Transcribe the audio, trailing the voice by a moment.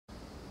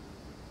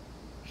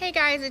Hey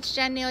guys, it's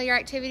Jen Neal, your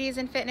Activities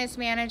and Fitness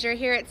Manager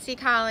here at Sea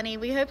Colony.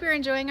 We hope you're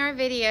enjoying our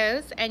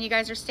videos and you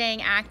guys are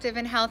staying active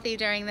and healthy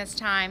during this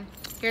time.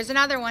 Here's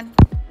another one.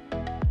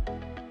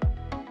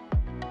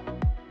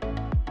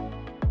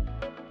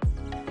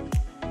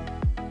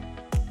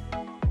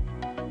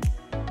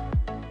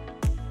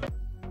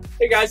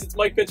 Hey guys, it's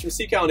Mike Pitts from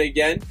Sea Colony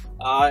again.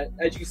 As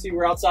you can see,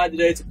 we're outside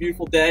today. It's a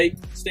beautiful day.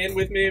 Stand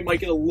with me. It might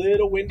get a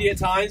little windy at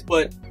times,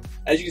 but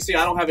as you can see,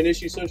 I don't have an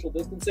issue social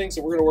distancing,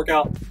 so we're going to work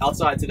out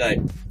outside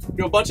today.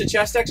 Do a bunch of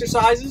chest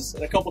exercises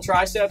and a couple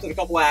triceps and a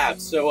couple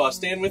abs. So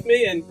stand with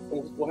me and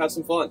we'll have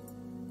some fun.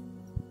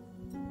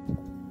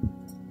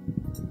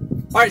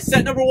 All right,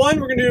 set number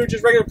one, we're going to do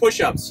just regular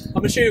push-ups. I'm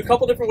going to show you a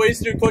couple different ways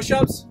to do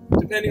push-ups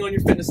depending on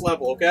your fitness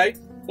level, okay?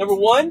 Number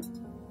one,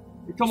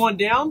 we come on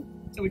down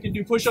and we can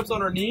do push-ups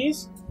on our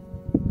knees.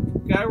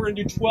 Okay, we're going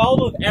to do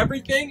 12 of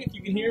everything, if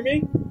you can hear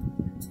me.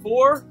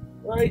 4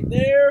 right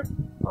there.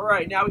 All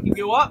right, now we can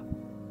go up.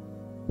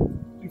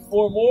 Do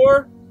 4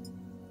 more.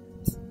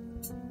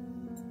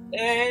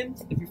 And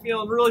if you're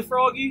feeling really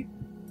froggy,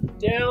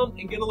 down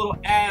and get a little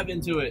ab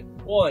into it.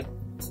 1,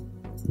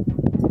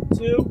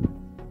 2,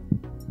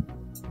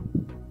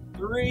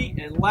 3,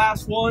 and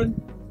last one,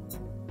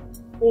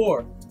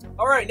 4.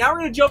 All right, now we're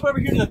going to jump over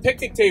here to the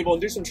picnic table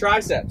and do some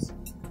triceps.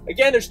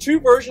 Again, there's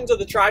 2 versions of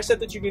the tricep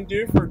that you can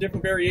do for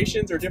different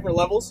variations or different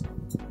levels.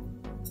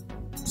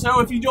 So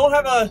if you don't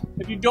have a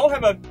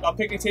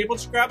picnic table,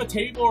 just grab a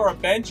table or a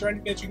bench or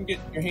anything that you can get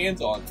your hands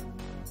on.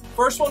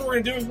 First one we're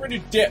going to do is we're going to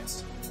do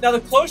dips. Now the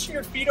closer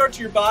your feet are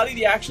to your body,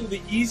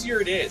 the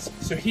easier it is.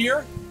 So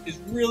here is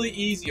really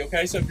easy,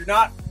 okay? So if you're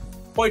not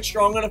quite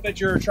strong enough at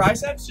your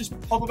triceps, just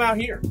pump them out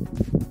here.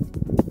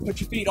 Put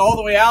your feet all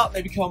the way out,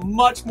 they become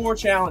much more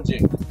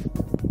challenging.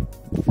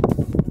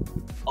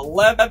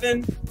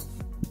 11,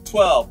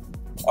 12.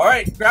 All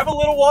right, grab a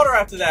little water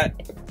after that.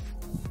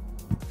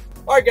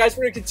 All right, guys,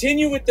 we're gonna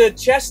continue with the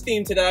chest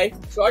theme today.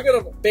 So I got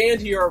a band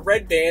here, a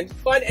red band.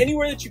 Find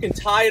anywhere that you can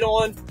tie it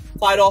on,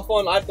 tie it off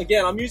on.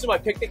 Again, I'm using my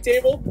picnic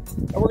table,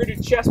 and we're gonna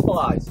do chest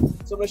flies.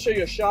 So I'm gonna show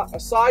you a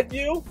side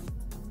view.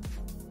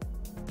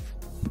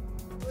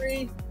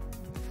 3,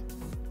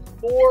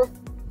 4,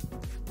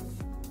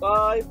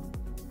 5,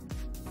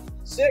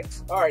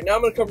 6. All right, now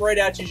I'm gonna come right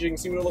at you so you can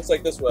see what it looks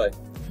like this way.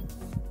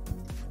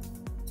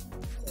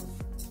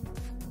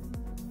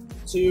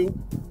 2,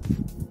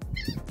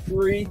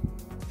 3,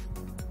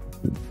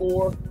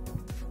 4,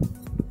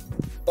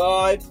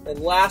 5, and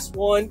last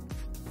one,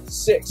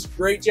 6.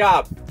 Great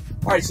job.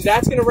 All right, so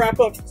that's going to wrap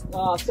up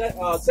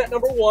set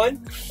number 1,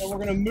 and we're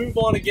going to move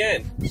on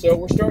again. So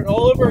we're starting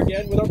all over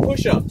again with our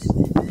push-ups.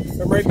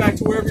 Come right back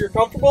to wherever you're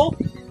comfortable.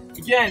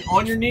 Again,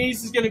 on your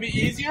knees is going to be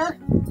easier.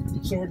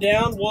 So we're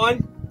down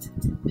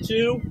 1,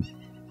 2,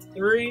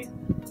 3,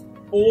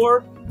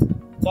 4,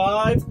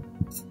 5,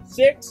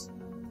 6.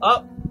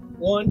 Up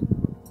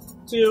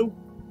 1, 2,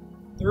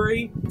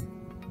 3,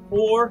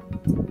 4,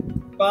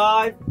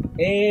 5,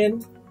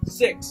 and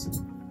 6.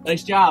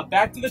 Nice job.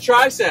 Back to the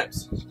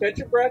triceps. Just catch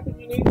your breath if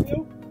you need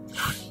to.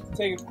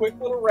 Take a quick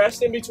little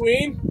rest in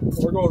between. And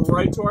we're going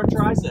right to our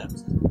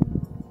triceps.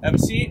 Have a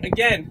seat.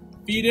 Again,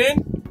 feet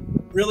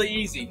in. Really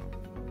easy.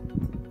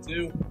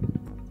 2,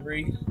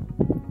 3,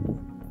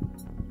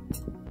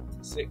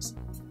 6.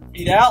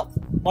 Feet out.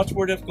 Much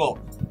more difficult.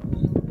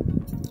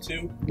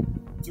 2,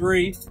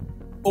 3,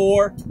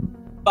 4,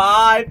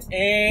 5,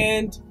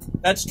 and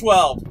that's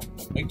 12.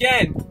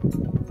 Again,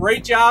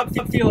 great job.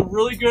 I'm feeling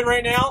really good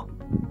right now.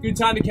 Good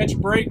time to catch a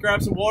break,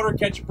 grab some water,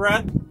 catch your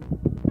breath.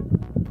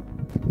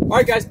 All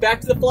right, guys,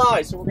 back to the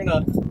flies. So we're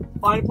gonna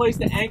find a place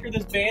to anchor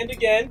this band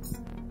again.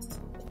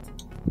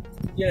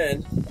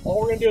 Again,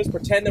 all we're gonna do is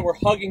pretend that we're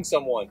hugging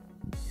someone.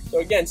 So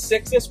again,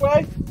 6 this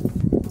way.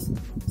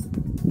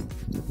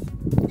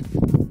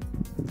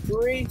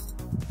 3,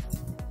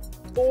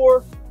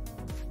 4,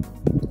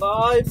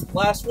 5,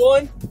 last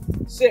one,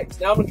 6.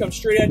 Now I'm gonna come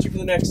straight at you for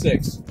the next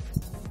 6.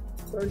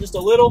 Turn just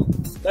a little,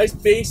 nice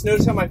base.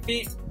 Notice how my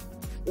feet,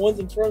 one's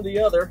in front of the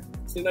other.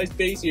 See a nice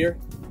base here.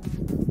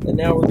 And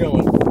now we're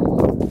going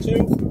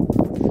 2,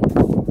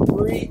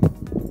 3,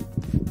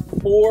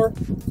 4,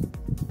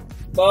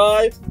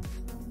 5,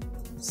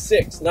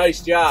 6.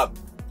 Nice job.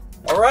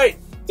 All right,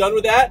 done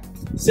with that.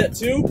 Set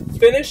 2,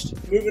 finished,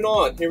 moving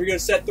on. Here we go to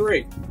set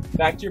 3.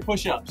 Back to your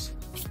push-ups.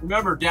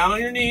 Remember, down on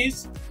your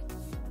knees.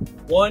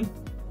 1,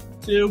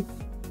 2,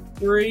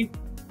 3,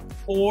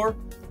 4,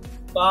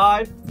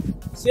 5,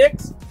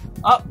 6.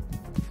 Up.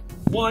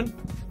 1,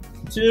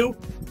 2,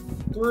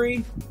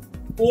 3,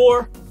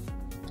 4,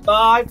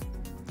 5,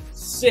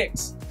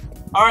 6.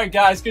 All right,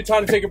 guys, good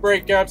time to take a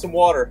break, grab some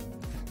water.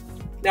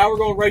 Now we're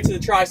going right to the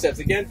triceps.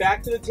 Again,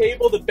 back to the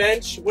table, the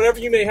bench, whatever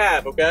you may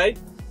have, okay?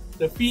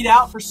 The feet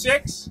out for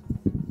 6.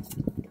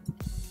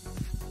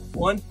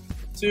 1,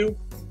 2,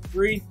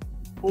 3,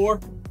 4,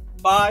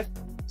 5,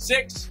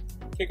 6.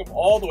 Kick them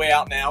all the way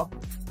out now.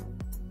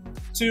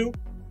 2,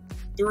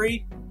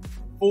 3,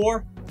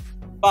 4,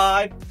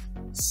 5,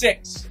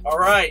 6. All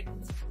right.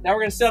 Now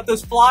we're going to set up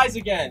those flies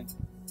again.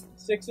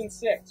 6 and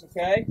 6,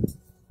 okay?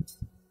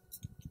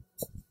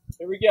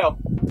 Here we go.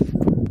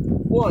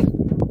 1,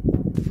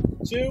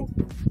 2,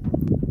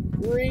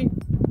 3,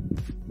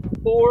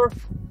 4,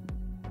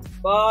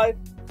 5,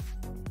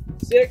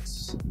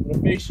 6. I'm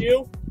gonna face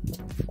you.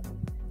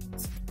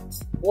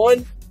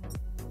 1,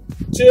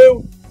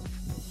 2,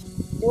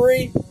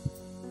 3,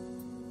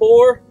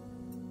 4,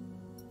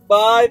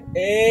 5,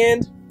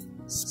 and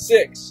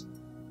 6.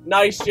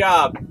 Nice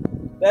job.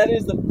 That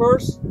is the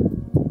first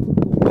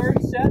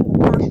set,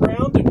 the first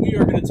round, and we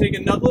are going to take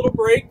another little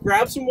break,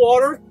 grab some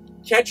water,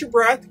 catch your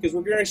breath, because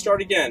we're going to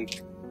start again.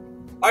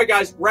 All right,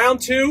 guys, round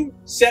 2,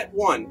 set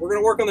 1. We're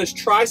going to work on those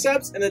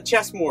triceps and the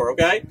chest more,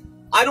 okay?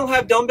 I don't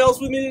have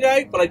dumbbells with me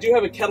today, but I do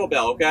have a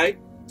kettlebell, okay?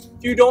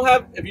 If you don't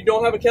have a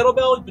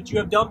kettlebell, but you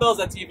have dumbbells,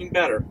 that's even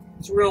better.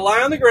 So we're going to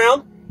lie on the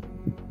ground.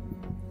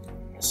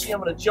 See, I'm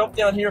going to jump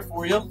down here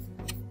for you.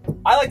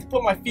 I like to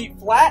put my feet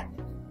flat.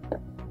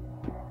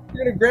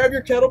 You're going to grab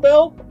your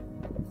kettlebell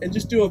and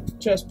just do a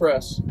chest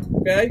press,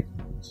 okay?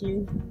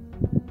 2,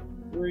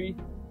 3,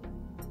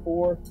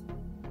 4,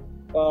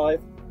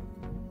 5,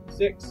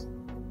 6,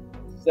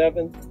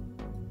 7,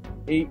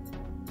 8,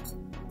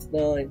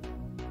 9,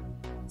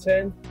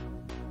 10,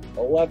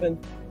 11,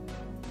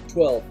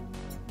 12.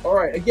 All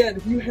right, again,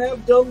 if you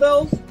have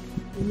dumbbells,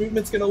 the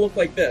movement's going to look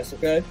like this,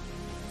 okay?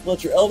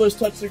 Let your elbows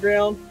touch the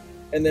ground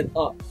and then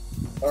up,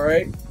 all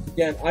right?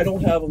 Again, I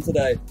don't have them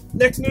today.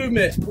 Next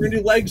movement, we're going to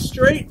do legs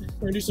straight.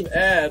 We're going to do some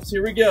abs.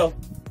 Here we go.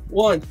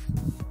 1,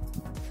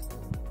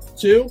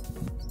 2,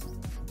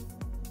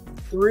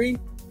 3,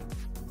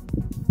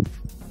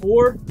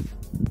 4,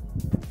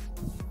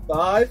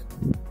 5,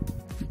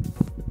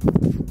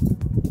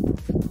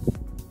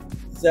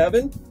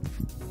 7,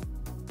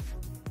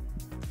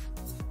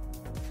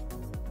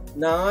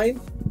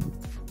 9,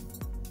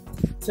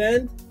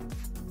 10,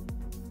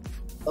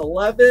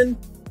 11,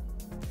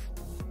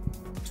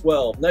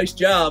 12. Nice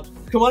job.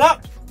 Come on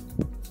up.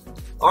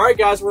 All right,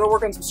 guys, we're gonna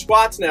work on some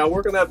squats now.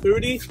 Work on that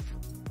booty.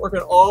 Work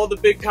on all the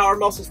big power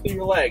muscles through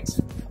your legs.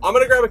 I'm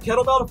gonna grab a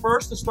kettlebell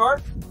first to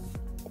start.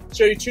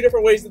 Show you 2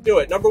 different ways to do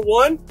it. Number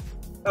 1,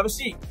 have a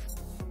seat.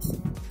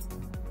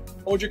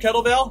 Hold your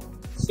kettlebell,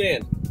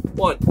 stand.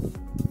 1,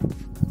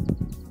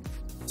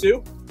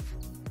 2,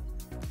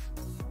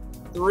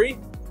 3,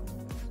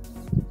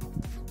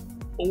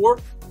 4,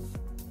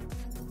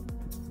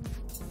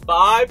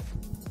 5,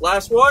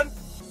 last one,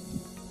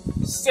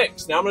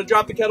 6. Now I'm going to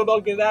drop the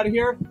kettlebell, get it out of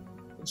here,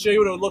 and show you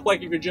what it would look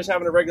like if you're just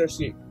having a regular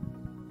seat.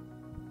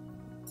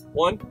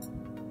 1,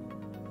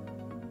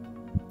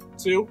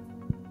 2,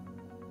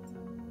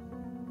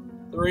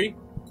 3,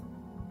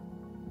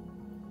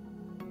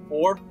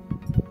 4,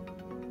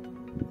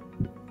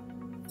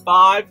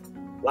 5,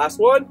 last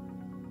one,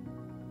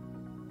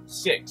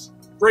 6.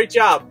 Great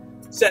job.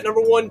 Set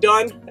number 1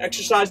 done.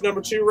 Exercise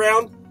number 2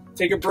 round.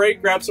 Take a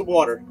break, grab some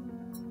water.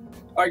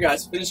 All right,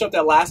 guys, finish up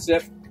that last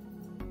set.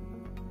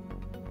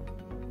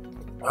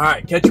 All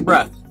right, catch your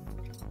breath.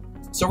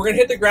 So we're gonna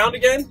hit the ground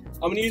again.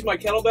 I'm gonna use my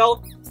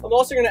kettlebell. I'm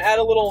also gonna add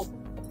a little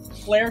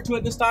flair to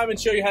it this time and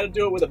show you how to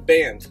do it with a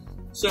band.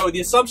 So the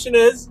assumption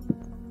is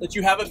that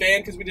you have a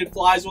band because we did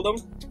flies with them,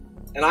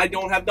 and I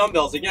don't have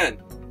dumbbells again.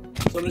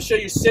 So I'm gonna show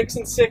you 6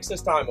 and 6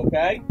 this time,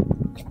 okay?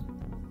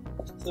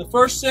 So the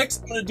first 6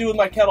 I'm gonna do with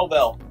my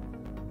kettlebell.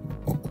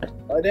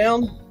 Lie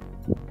down,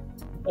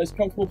 nice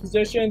comfortable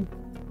position.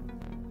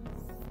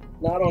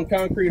 Not on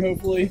concrete,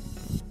 hopefully.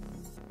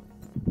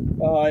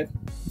 5,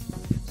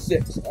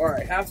 6. All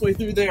right, halfway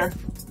through there.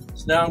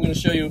 So now I'm gonna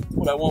show you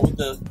what I want with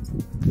the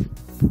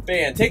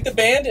band. Take the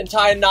band and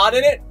tie a knot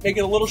in it, make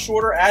it a little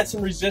shorter, add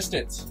some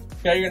resistance.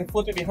 Okay, you're gonna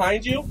flip it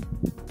behind you,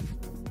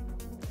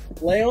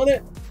 lay on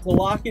it to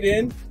lock it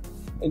in,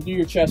 and do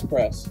your chest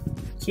press.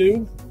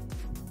 2,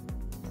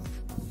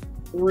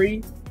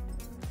 3,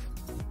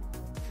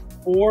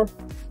 4,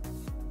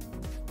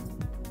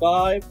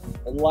 5,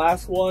 and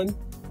last one,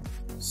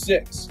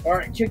 6. All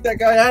right, kick that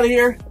guy out of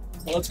here.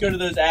 Now let's go to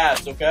those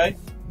abs, okay?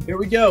 Here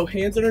we go.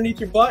 Hands underneath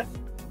your butt.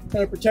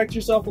 Kind of protect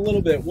yourself a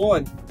little bit.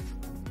 1,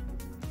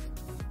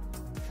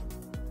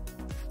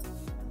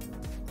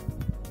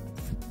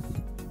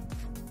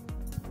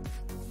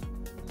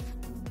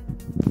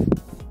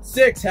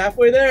 6,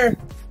 halfway there.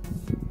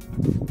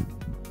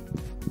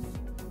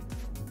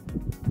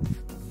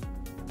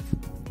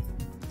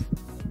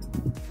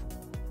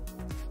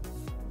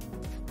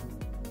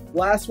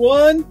 Last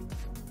one.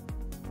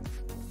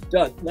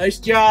 Done. Nice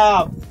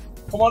job.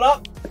 Come on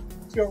up.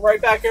 Let's go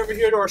right back over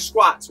here to our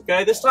squats,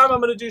 okay? This time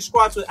I'm going to do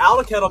squats without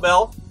a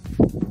kettlebell.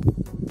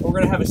 We're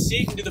going to have a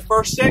seat and do the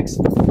first 6,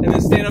 and then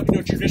stand up and do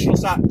a traditional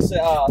squat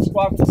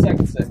for the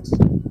second 6.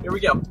 Here we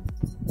go.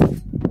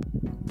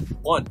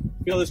 1.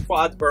 Feel this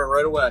quads burn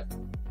right away.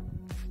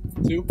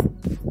 2,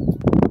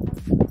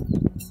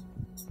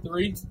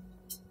 3,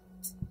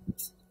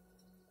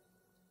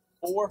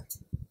 4,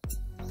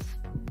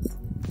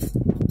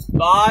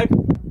 5,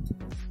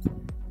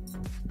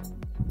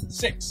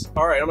 6.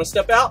 All right, I'm gonna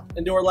step out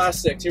and do our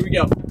last 6. Here we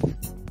go.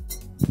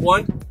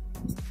 1,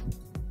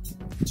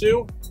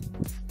 2,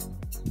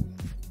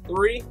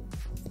 3,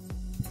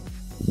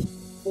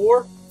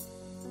 4,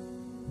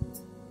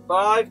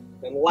 5,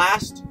 and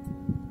last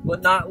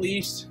but not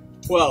least,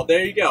 12.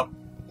 There you go.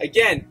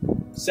 Again,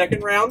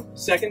 second round,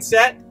 second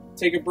set.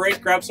 Take a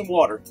break, grab some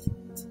water.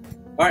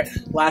 All right,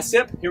 last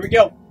sip. Here we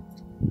go.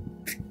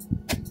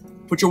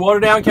 Put your water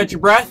down, catch your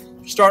breath.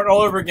 Starting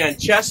all over again.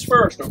 Chest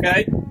first,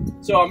 okay?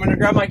 So I'm going to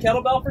grab my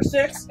kettlebell for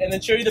 6 and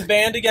then show you the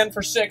band again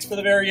for 6 for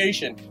the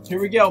variation. Here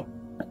we go.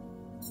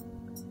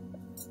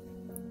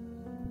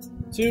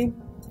 2,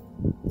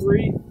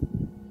 3,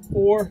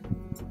 4,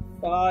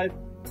 5,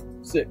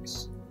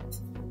 6.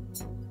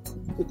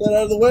 Put that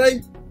out of the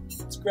way.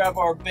 Let's grab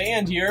our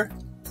band here.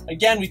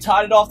 Again, we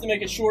tied it off to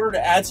make it shorter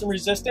to add some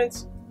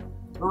resistance.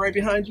 We're right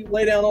behind you.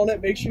 Lay down on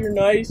it. Make sure you're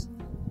nice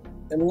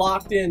and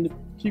locked in to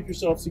keep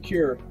yourself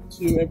secure.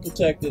 2 and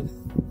protected.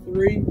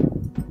 3,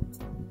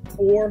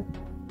 4,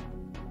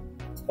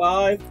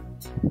 5,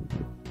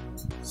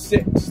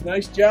 6.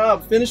 Nice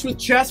job. Finish with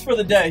chest for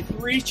the day.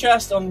 3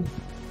 chest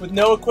with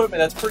no equipment.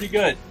 That's pretty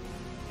good.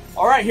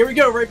 All right, here we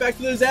go. Right back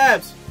to those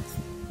abs.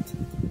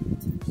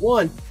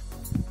 1,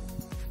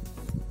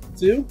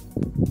 2,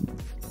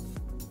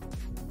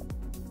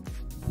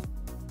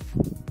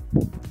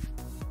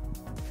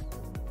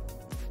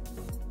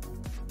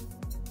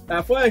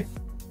 1/2.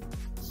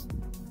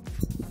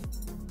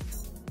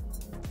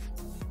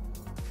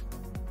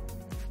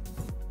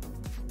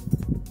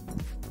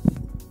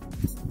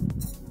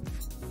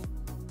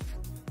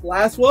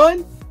 Last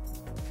one.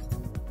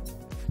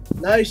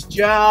 Nice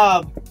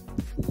job.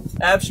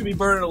 Abs should be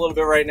burning a little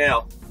bit right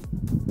now.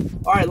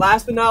 All right,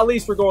 last but not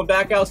least, we're going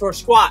back out to our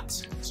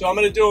squats. So I'm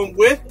going to do them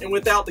with and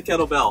without the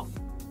kettlebell.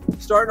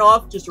 Starting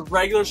off, just a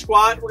regular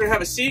squat. We're going to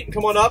have a seat and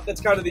come on up. That's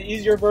kind of the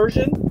easier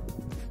version.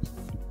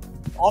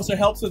 Also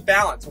helps with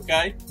balance,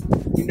 okay?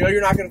 You know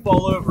you're not going to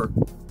fall over.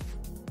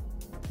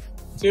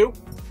 2,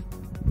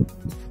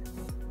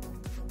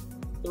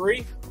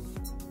 3,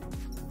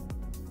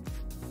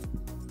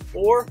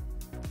 4,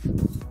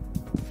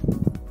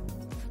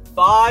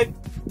 5.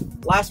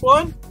 Last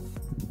one.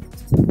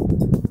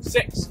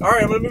 6. All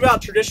right, I'm going to move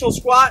out. Traditional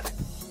squat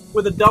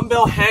with a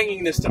dumbbell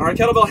hanging this time, or a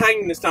kettlebell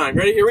hanging this time.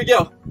 Ready? Here we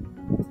go.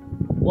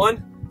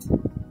 1,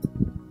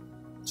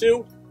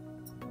 2,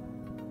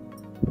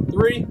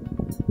 3,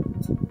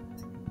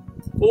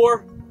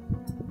 4,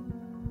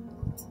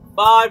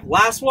 5.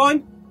 Last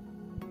one.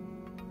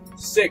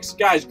 6.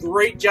 Guys,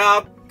 great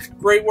job.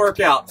 Great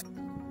workout.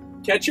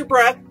 Catch your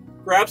breath,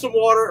 grab some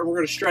water, and we're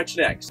going to stretch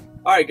next.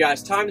 All right,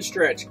 guys, time to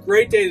stretch.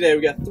 Great day today.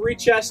 We got 3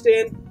 chest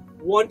in,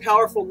 1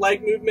 powerful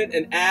leg movement,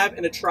 an ab,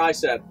 and a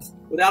tricep.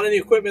 Without any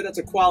equipment, that's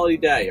a quality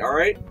day, all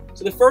right?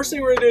 So the first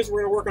thing we're going to do is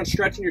we're going to work on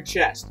stretching your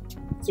chest.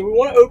 So we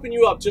want to open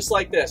you up just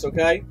like this,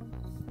 okay?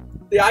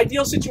 The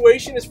ideal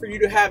situation is for you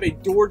to have a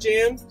door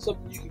jamb,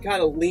 something you can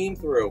kind of lean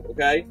through,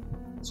 okay?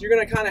 So you're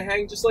going to kind of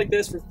hang just like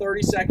this for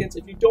 30 seconds.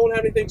 If you don't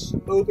have anything, just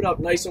open up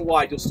nice and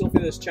wide. You'll still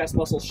feel this chest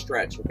muscle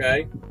stretch,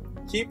 okay?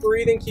 Keep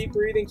breathing, keep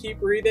breathing, keep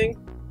breathing.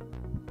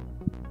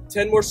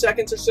 10 more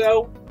seconds or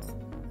so.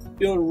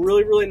 Feeling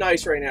really, really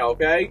nice right now,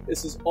 okay?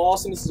 This is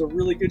awesome. This is a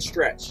really good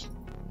stretch.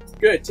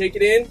 Good. Take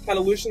it in. Kind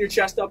of loosen your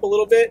chest up a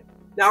little bit.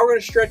 Now we're going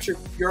to stretch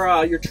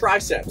your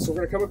triceps. So we're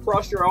going to come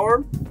across your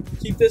arm.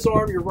 Keep this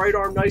arm, your right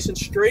arm, nice and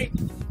straight.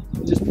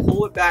 And just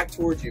pull it back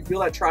towards you. Feel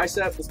that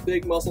tricep, this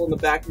big muscle in the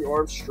back of your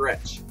arm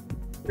stretch.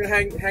 We're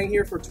going to hang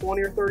here for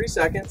 20 or 30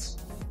 seconds.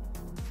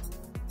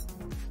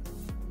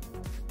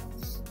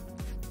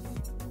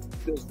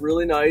 Feels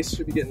really nice.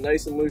 Should be getting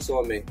nice and loose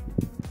on me.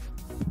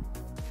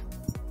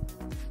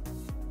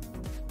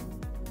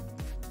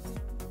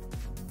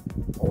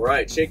 All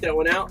right, shake that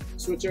one out.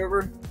 Switch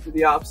over to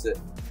the opposite.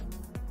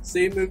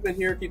 Same movement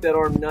here. Keep that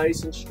arm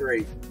nice and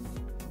straight.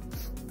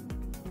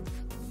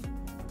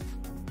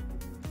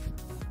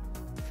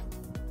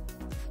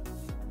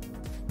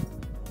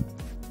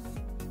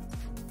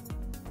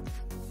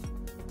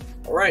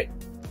 All right,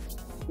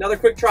 another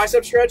quick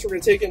tricep stretch. We're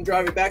going to take it and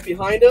drive it back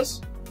behind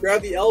us.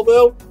 Grab the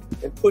elbow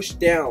and push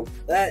down.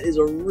 That is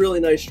a really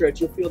nice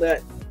stretch. You'll feel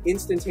that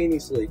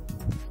instantaneously.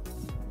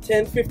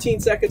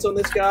 10-15 seconds on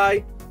this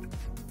guy.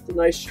 It's a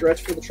nice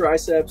stretch for the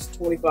triceps.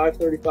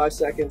 25-35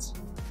 seconds.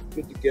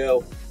 Good to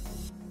go.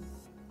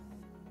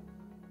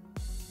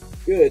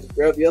 Good.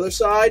 Grab the other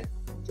side.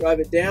 Drive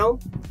it down.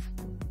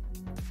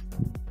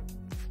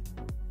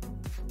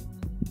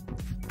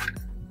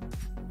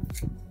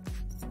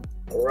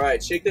 All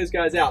right, shake those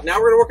guys out. Now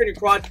we're going to work on your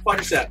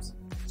quadriceps.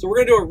 So we're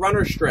going to do a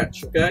runner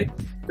stretch, okay?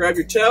 Grab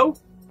your toe,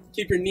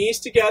 keep your knees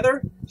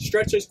together,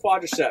 stretch those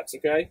quadriceps,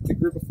 okay? The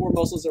group of 4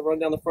 muscles that run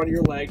down the front of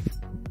your leg.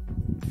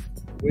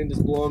 Wind is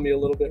blowing me a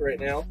little bit right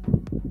now.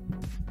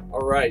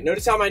 All right,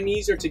 notice how my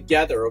knees are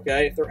together,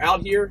 okay? If they're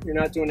out here, you're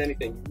not doing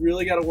anything. You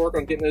really got to work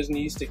on getting those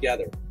knees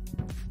together.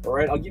 All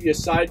right, I'll give you a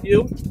side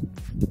view,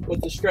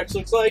 what the stretch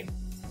looks like.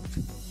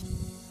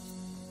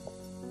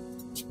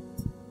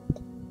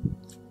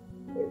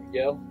 There we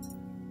go.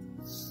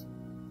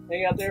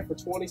 Hang out there for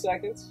 20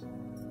 seconds.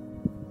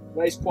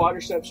 Nice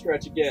quadricep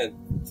stretch again.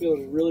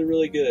 Feeling really,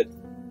 really good.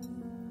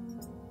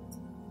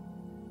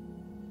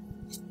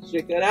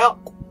 Shake that out.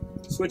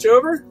 Switch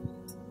over.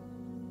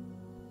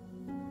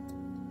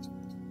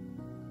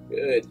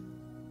 Good.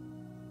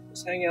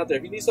 Just hang out there.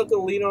 If you need something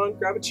to lean on,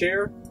 grab a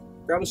chair.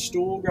 Grab a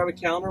stool, grab a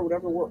counter,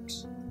 whatever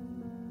works.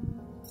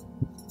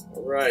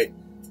 All right.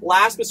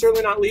 Last but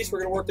certainly not least, we're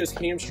going to work those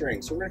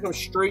hamstrings. So we're going to come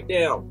straight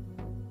down.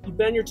 If you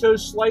bend your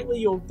toes slightly,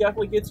 you'll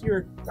definitely get to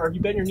your, or if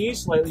you bend your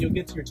knees slightly, you'll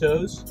get to your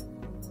toes.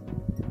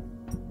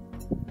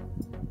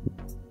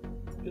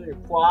 Feel your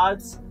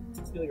quads,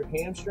 feel your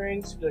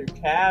hamstrings, feel your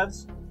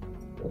calves.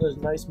 Feel those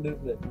nice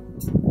movement.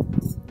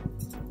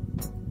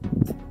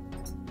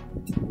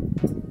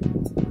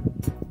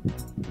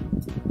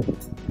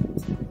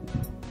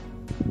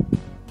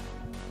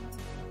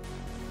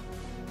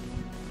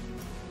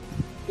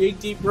 Big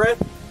deep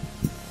breath.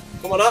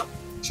 Come on up,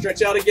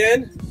 stretch out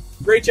again.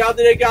 Great job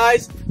today,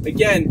 guys.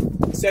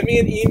 Again, send me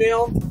an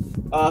email,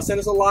 send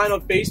us a line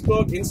on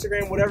Facebook,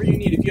 Instagram, whatever you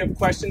need. If you have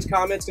questions,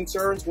 comments,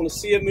 concerns, want to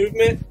see a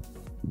movement,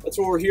 that's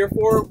what we're here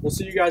for. We'll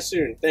see you guys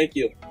soon. Thank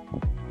you.